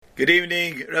Good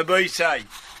evening, Rabbi Isai.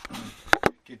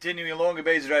 Continuing along with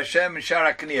Be'ezer Hashem and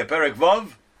Shara Kniya, Perek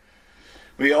Vav.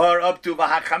 We are up to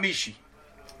Vahachamishi,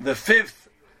 the fifth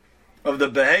of the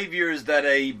behaviors that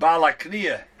a Bala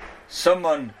Kniya,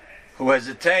 someone who has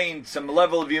attained some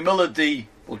level of humility,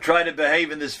 will try to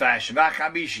behave in this fashion.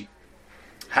 Vahachamishi,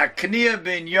 Hakniya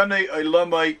bin Yonei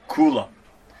Olamai Kulam.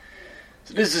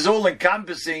 So this is all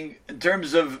encompassing in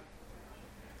terms of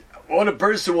what a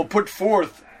person will put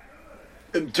forth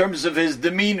in terms of his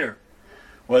demeanor,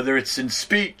 whether it's in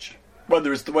speech,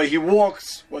 whether it's the way he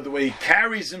walks, whether the way he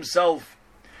carries himself.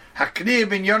 Hakniya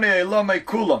bin Yonei Olamai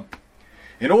Kulam.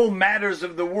 In all matters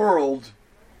of the world,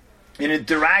 in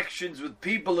interactions with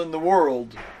people in the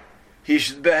world, he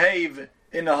should behave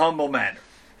in a humble manner.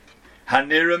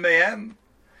 Hanira mehem,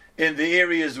 in the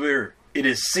areas where it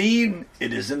is seen,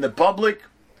 it is in the public.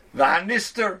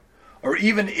 V'hanister, or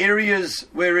even areas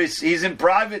where he's in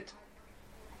private.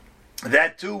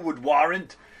 That too would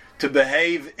warrant to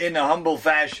behave in a humble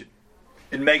fashion.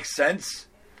 It makes sense.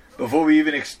 Before we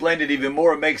even explain it even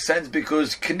more, it makes sense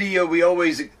because Kniya, we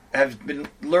always have been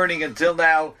learning until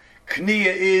now,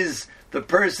 Kniya is the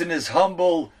person is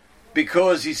humble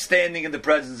because he's standing in the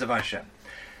presence of Hashem.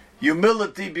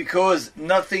 Humility because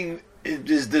nothing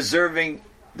is deserving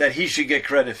that he should get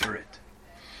credit for it.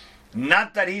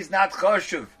 Not that he's not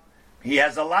chashuv. He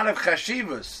has a lot of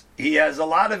chashivas. He has a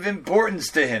lot of importance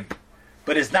to him.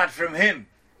 But it's not from him.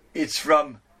 It's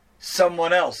from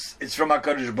someone else. It's from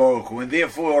HaKadosh Baruch Hu. And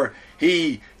therefore,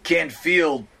 he can't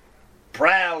feel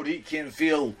proud. He can't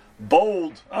feel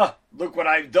bold. Look what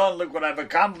I've done. Look what I've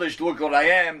accomplished. Look what I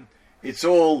am. It's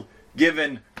all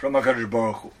given from HaKadosh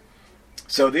Baruch Hu.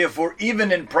 So therefore,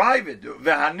 even in private,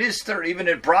 V'hanister, even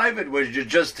in private, where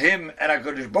it's just him and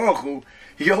HaKadosh Baruch Hu,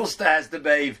 he also has to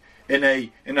behave in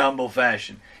a humble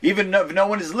fashion. Even if no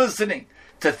one is listening,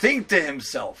 to think to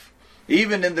himself,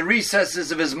 even in the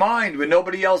recesses of his mind where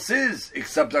nobody else is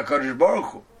except HaKadosh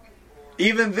Baruch Hu.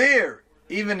 Even there,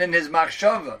 even in his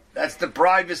machshava, that's the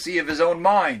privacy of his own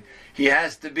mind. He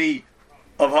has to be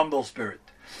of humble spirit.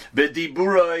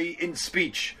 B'diburai, in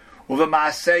speech,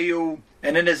 uv'maaseyu,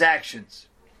 and in his actions.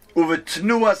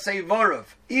 Uv'tnua seivarav,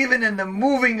 even in the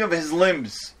moving of his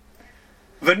limbs.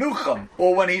 V'nucham,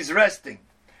 or when he's resting.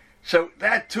 So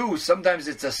that too, sometimes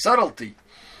it's a subtlety.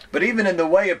 But even in the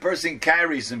way a person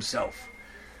carries himself,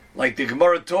 like the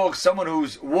Gemara talks, someone who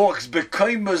walks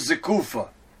b'kaima zekufa.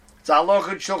 It's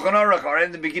halacha in Shulchan Aruch, or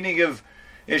in the beginning of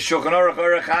Shulchan Aruch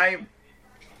Orach Chaim.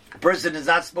 A person is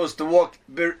not supposed to walk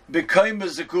b'kaima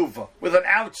zekufa, with an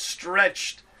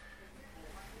outstretched,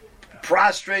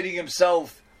 prostrating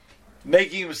himself,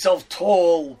 making himself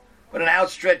tall, with an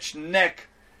outstretched neck,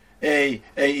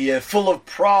 full of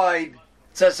pride.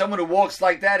 It says someone who walks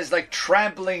like that is like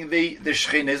trampling the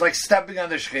Shekhinah. It's like stepping on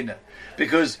the Shekhinah.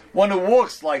 Because one who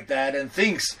walks like that and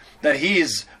thinks that he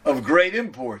is of great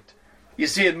import, you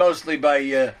see it mostly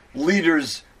by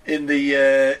leaders in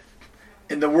the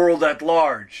world at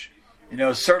large. You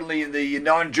know, certainly in the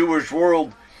non-Jewish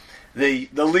world, the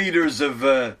leaders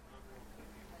of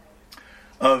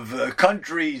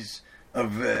countries,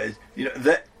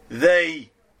 they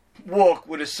walk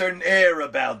with a certain air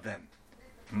about them.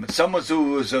 But someone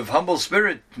who is of humble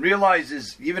spirit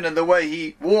realizes, even in the way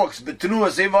he walks,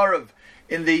 b'tnua sevarav,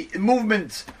 in the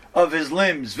movement of his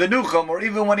limbs, v'nucham, or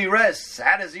even when he rests.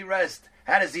 How does he rest?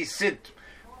 How does he sit?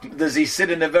 Does he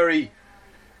sit in a very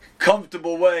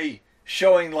comfortable way,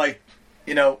 showing like,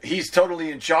 he's totally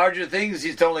in charge of things,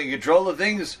 he's totally in control of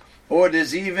things? Or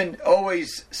does he even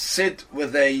always sit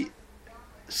with a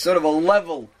sort of a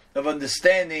level of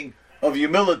understanding of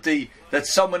humility that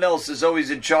someone else is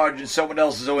always in charge and someone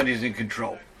else is always in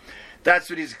control? That's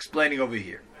what he's explaining over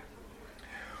here.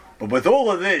 But with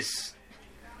all of this,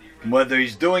 whether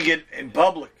he's doing it in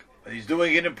public, whether he's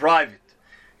doing it in private,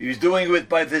 he's doing it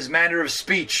by his manner of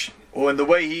speech, or in the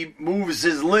way he moves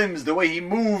his limbs, the way he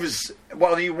moves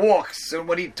while he walks and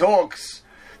when he talks,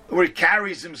 or he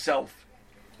carries himself.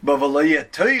 This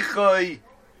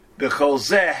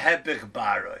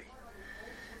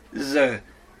is a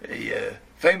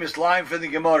famous line from the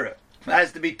Gemara. It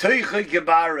has to be teichai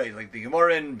gebare, like the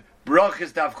Gemara in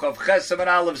Brachas Daf Chav Chesam and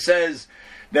Aleph says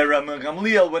that Rabban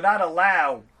Gamliel would not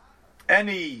allow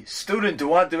any student to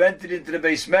want to enter into the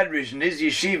Beis Medrash in his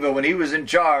yeshiva when he was in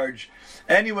charge.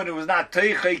 Anyone who was not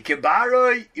teichai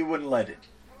gebare, he wouldn't let it.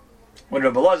 When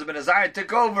Rabbi Elazar ben Azariah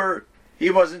took over, he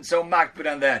wasn't so makbid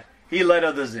on that. He let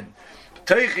others in.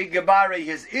 Teichai gebare,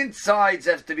 his insides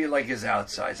have to be like his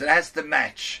outsides. It has to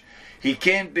match. He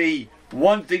can't be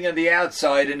one thing on the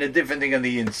outside and a different thing on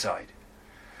the inside.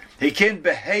 He can't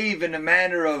behave in a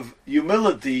manner of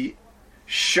humility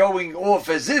showing off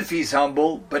as if he's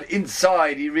humble, but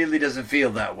inside he really doesn't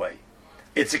feel that way.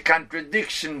 It's a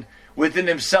contradiction within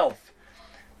himself.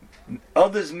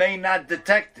 Others may not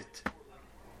detect it.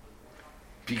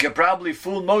 He could probably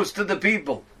fool most of the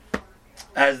people,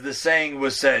 as the saying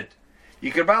was said.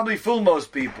 You could probably fool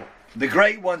most people. The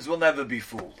great ones will never be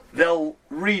fooled. They'll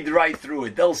read right through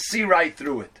it. They'll see right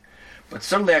through it. But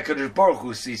certainly HaKadosh Baruch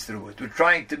Hu sees through it. We're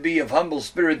trying to be of humble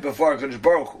spirit before HaKadosh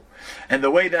Baruch Hu. And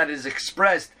the way that is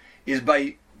expressed is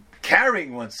by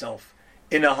carrying oneself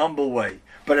in a humble way.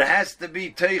 But it has to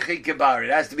be teichi kebar.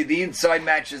 It has to be the inside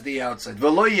matches the outside.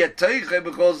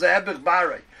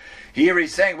 Here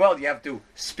he's saying, well, you have to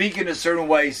speak in a certain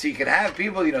way. So you can have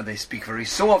people, they speak very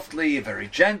softly, very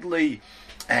gently,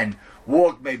 and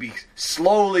walk maybe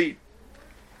slowly.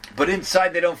 But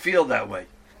inside they don't feel that way.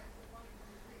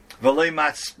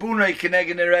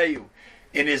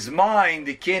 In his mind,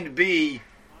 it can't be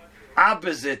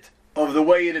opposite of the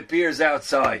way it appears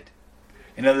outside.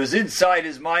 In other words, inside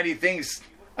his mind, he thinks,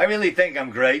 I really think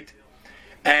I'm great.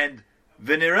 And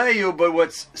v'nireyu, but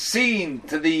what's seen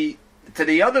to the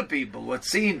other people,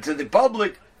 what's seen to the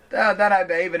public, that I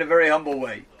behave in a very humble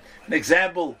way. An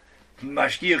example,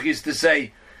 Mashgiach used to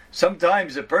say,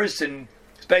 sometimes a person,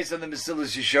 it's based on the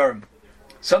Mesilas Yesharim,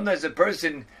 sometimes a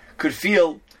person could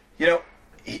feel,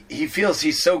 he feels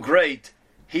he's so great,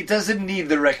 he doesn't need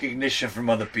the recognition from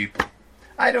other people.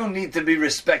 I don't need to be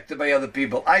respected by other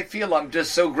people. I feel I'm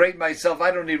just so great myself,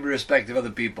 I don't need respect of other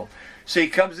people. So he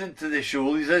comes into the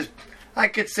shul, he says, I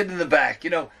could sit in the back.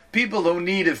 People who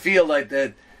need to feel like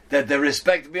that they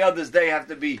respect me, others, they have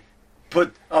to be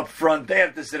put up front. They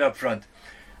have to sit up front.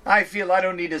 I feel I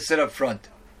don't need to sit up front.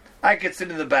 I could sit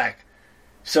in the back.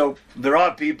 So there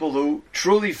are people who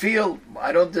truly feel,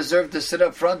 I don't deserve to sit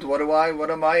up front. What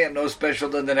am I? I'm no special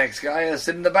than the next guy. I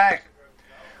sit in the back.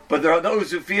 But there are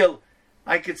those who feel,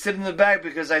 I could sit in the back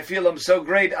because I feel I'm so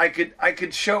great. I could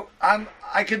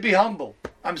be humble.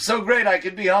 I'm so great. I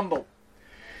could be humble.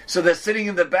 So they're sitting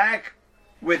in the back,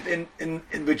 in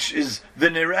which is the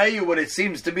nireyu, what it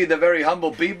seems to be the very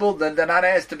humble people. Then they're not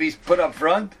asked to be put up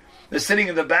front. They're sitting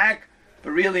in the back, but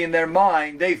really in their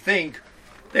mind they think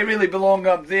they really belong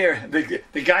up there.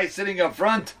 The guy sitting up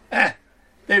front,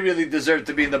 they really deserve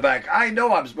to be in the back. I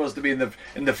know I'm supposed to be in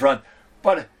the front,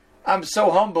 but I'm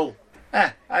so humble.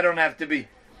 I don't have to be.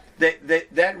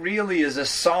 That really is a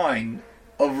sign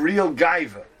of real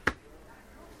gaiva.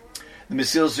 The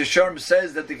Mesilas Yesharim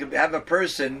says that they could have a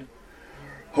person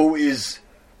who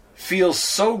feels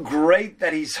so great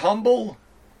that he's humble,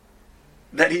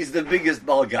 that he's the biggest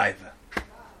bal gaiva.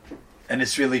 And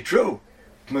it's really true.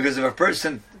 Because if a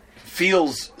person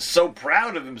feels so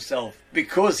proud of himself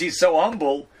because he's so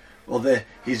humble, well,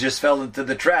 he's just fell into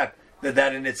the trap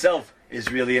that in itself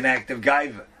is really an act of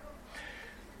gaiva.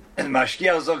 And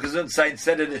Mashgiach Zokazun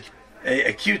said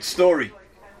a cute story.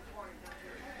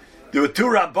 There were two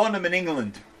Rabbonim in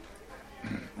England.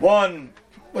 One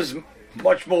was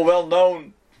much more well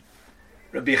known,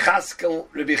 Rabbi Chaskel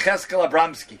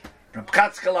Abramsky.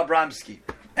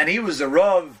 And he was a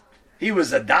Rav, he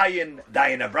was a Dayan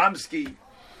Abramsky.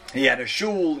 He had a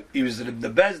shul, he was the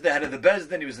head of the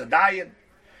Bezdin, he was a Dayan.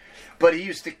 But he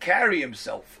used to carry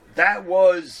himself. That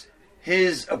was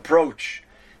his approach.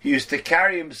 He used to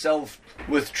carry himself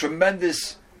with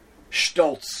tremendous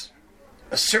stolz,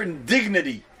 a certain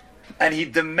dignity, and he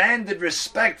demanded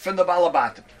respect from the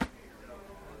Balabatim.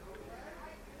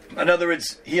 In other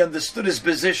words, he understood his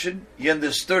position, he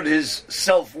understood his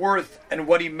self-worth and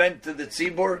what he meant to the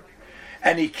tzibur,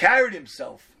 and he carried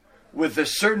himself with a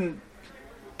certain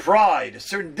pride, a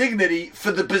certain dignity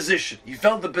for the position. He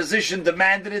felt the position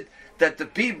demanded it, that the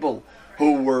people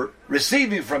who were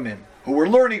receiving from him, who were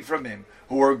learning from him,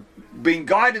 who were being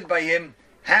guided by him,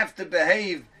 have to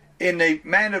behave in a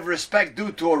manner of respect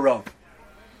due to a Rav.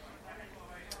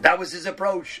 That was his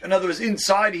approach. In other words,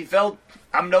 inside he felt,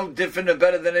 I'm no different or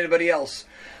better than anybody else.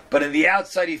 But in the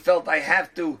outside he felt, I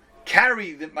have to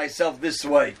carry myself this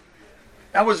way.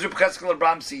 That was Reb Cheskel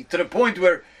Abramsky, to the point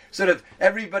where sort of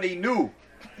everybody knew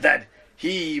that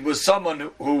he was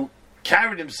someone who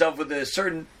carried himself with a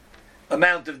certain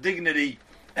amount of dignity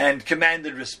and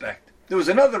commanded respect. There was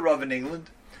another Rav in England,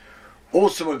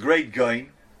 also a great guy,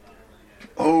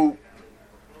 who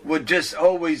would just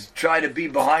always try to be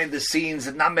behind the scenes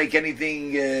and not make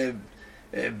anything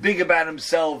big about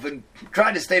himself and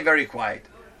try to stay very quiet.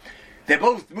 They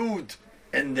both moved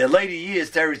in their later years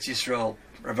to Eretz Yisrael,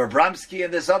 Rav Abramsky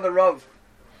and this other Rav.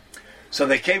 So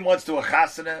they came once to a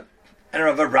chasana, and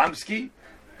Rav Abramsky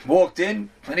walked in,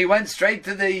 and he went straight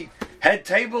to the head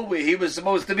table where he was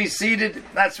supposed to be seated.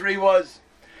 That's where he was.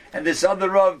 And this other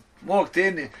Rav walked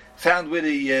in, found where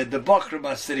the Bachram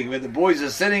are sitting, where the boys are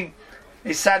sitting.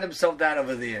 He sat himself down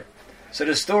over there. So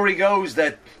the story goes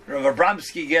that Rav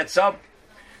Abramsky gets up,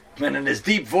 and in his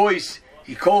deep voice,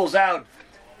 he calls out,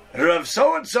 Rav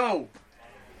so-and-so.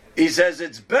 He says,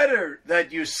 it's better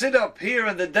that you sit up here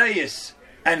on the dais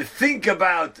and think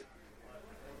about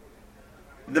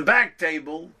the back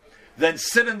table than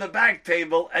sit in the back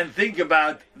table and think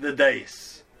about the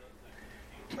dais.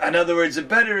 In other words, it's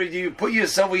better you put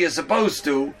yourself where you're supposed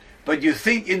to, but you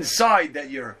think inside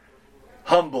that you're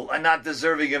humble and not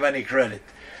deserving of any credit.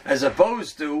 As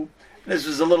opposed to, this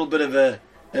was a little bit of a,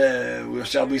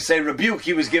 shall we say, rebuke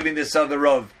he was giving this other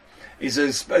Rav. He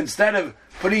says, instead of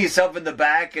putting yourself in the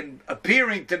back and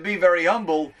appearing to be very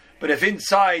humble, but if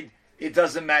inside it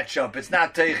doesn't match up, it's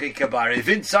not Teichi Kabar. If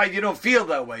inside you don't feel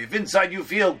that way, if inside you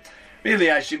feel, really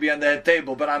I should be on the head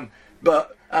table, but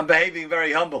I'm behaving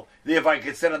very humble, if I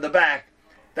could sit on the back,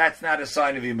 that's not a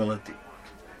sign of humility.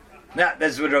 Now,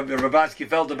 that's what Rabansky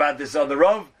felt about this other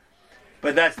Rav,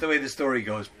 but that's the way the story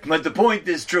goes. But the point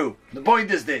is true. The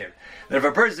point is there. That if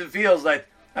a person feels like,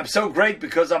 I'm so great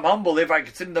because I'm humble, if I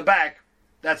could sit in the back,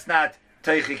 that's not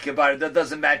Teichi Kibar. That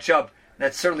doesn't match up.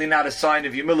 That's certainly not a sign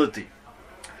of humility.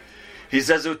 He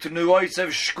says, it has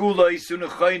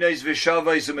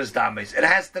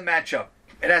to match up.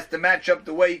 It has to match up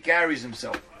the way he carries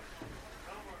himself.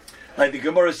 Like the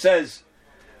Gemara says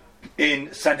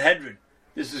in Sanhedrin,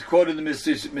 this is quoted in the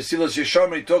Mesilas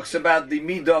Yesharim. He talks about the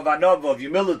midah of anava, of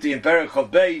humility in Perek Chav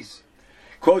Beis.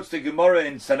 Quotes the Gemara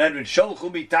in Sanhedrin,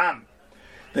 Sholchu mitam.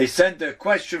 They sent a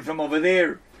question from over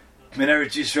there in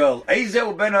Eretz Yisrael.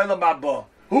 Eizeu ben olam haba.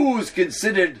 Who is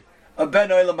considered a ben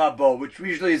olam haba? Which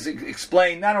usually is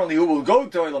explained not only who will go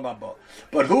to olam haba,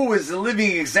 but who is the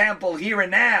living example here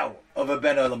and now of a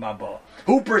ben olam haba.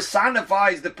 Who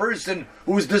personifies the person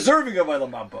who is deserving of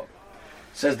olam haba?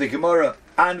 Says the Gemara,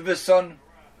 Anveson,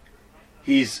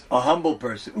 he's a humble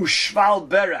person. Ushval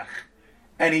berach,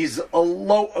 and he's a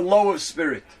low of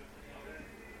spirit.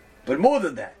 But more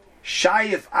than that,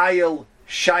 Shayif ayil,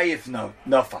 Shayif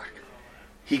nafak.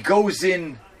 He goes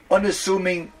in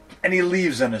unassuming and he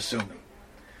leaves unassuming.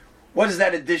 What is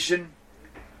that addition?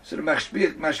 So the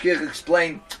Mashgiach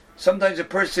explained, sometimes a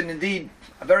person indeed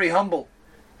are very humble,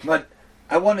 but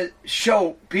I want to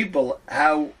show people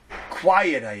how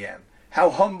quiet I am,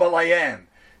 how humble I am.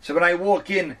 So when I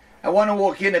walk in, I want to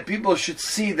walk in and people should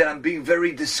see that I'm being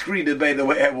very discreet by the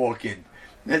way I walk in.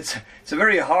 It's a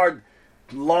very hard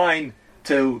line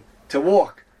to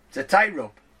walk. It's a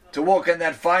tightrope. To walk on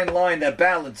that fine line, that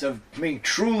balance of being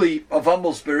truly of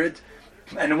humble spirit.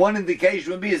 And one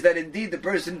indication would be is that indeed the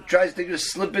person tries to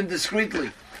just slip in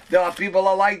discreetly. There are people who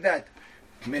are like that.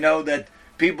 That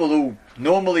people who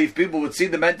normally, if people would see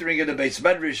them entering in the Beis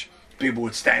Medrash, people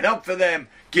would stand up for them,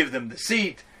 give them the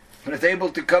seat. But if they're able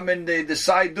to come in the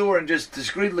side door and just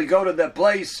discreetly go to that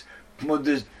place,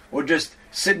 or just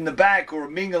sit in the back or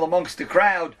mingle amongst the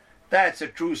crowd, that's a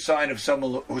true sign of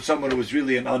someone who is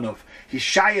really an unav. He's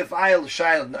shayef ayil,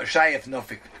 shayef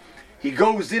nafik. He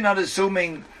goes in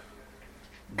unassuming,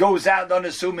 goes out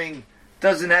unassuming,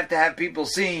 doesn't have to have people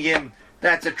seeing him.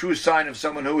 That's a true sign of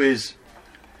someone who is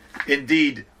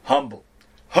indeed humble.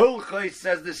 Holchos,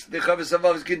 says this, the Chavis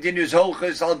Avav continues,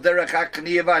 Holchos al derech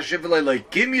hakniya v'ashiv leiloi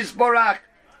kim yisborach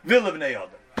v'levnei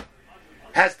adam.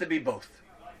 Has to be both.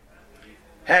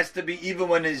 Has to be even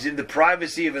when he's in the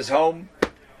privacy of his home.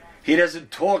 He doesn't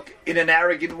talk in an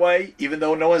arrogant way, even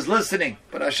though no one's listening,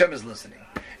 but Hashem is listening.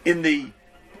 In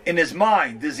his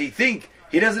mind, does he think?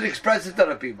 He doesn't express it to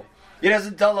other people. He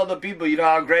doesn't tell other people, you know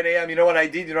how great I am, you know what I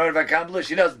did, you know what I've accomplished.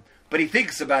 He doesn't. But he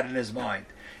thinks about it in his mind.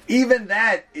 Even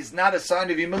that is not a sign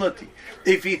of humility.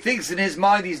 If he thinks in his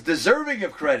mind he's deserving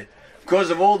of credit because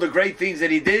of all the great things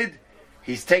that he did,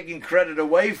 he's taking credit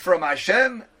away from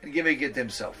Hashem and giving it to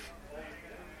himself.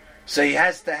 So he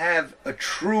has to have a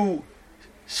true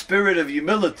spirit of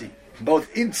humility,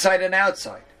 both inside and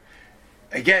outside.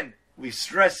 Again, we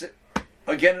stress it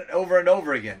again and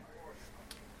over again.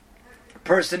 A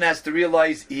person has to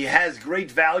realize he has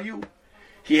great value,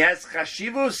 he has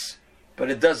chashivus, but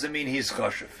it doesn't mean he's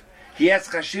chashiv. He has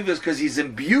chashivus because he's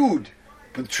imbued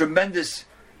with tremendous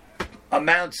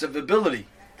amounts of ability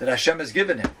that Hashem has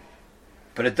given him.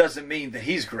 But it doesn't mean that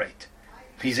he's great.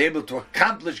 He's able to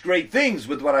accomplish great things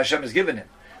with what Hashem has given him.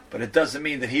 But it doesn't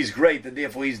mean that he's great and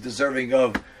therefore he's deserving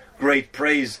of great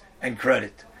praise and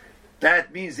credit.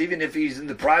 That means even if he's in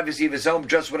the privacy of his home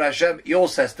just with Hashem, he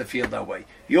also has to feel that way.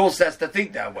 He also has to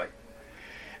think that way.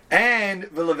 And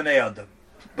v'levnei adam.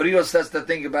 But he also has to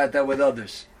think about that with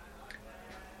others.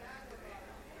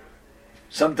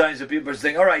 Sometimes the people are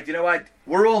saying, all right, you know what?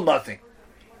 We're all nothing.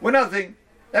 We're nothing.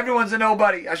 Everyone's a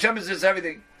nobody. Hashem is just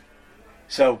everything.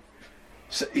 So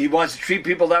So he wants to treat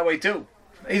people that way too.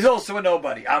 He's also a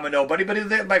nobody. I'm a nobody,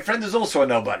 but my friend is also a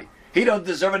nobody. He don't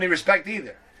deserve any respect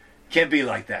either. Can't be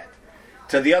like that.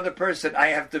 To the other person, I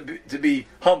have to be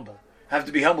humble. I have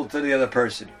to be humble to the other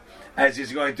person. As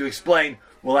he's going to explain,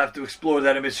 we'll have to explore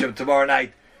that in Mitzvah tomorrow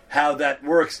night, how that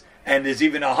works, and there's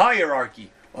even a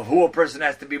hierarchy of who a person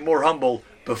has to be more humble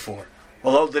before.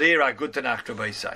 Well, hold it here. Good to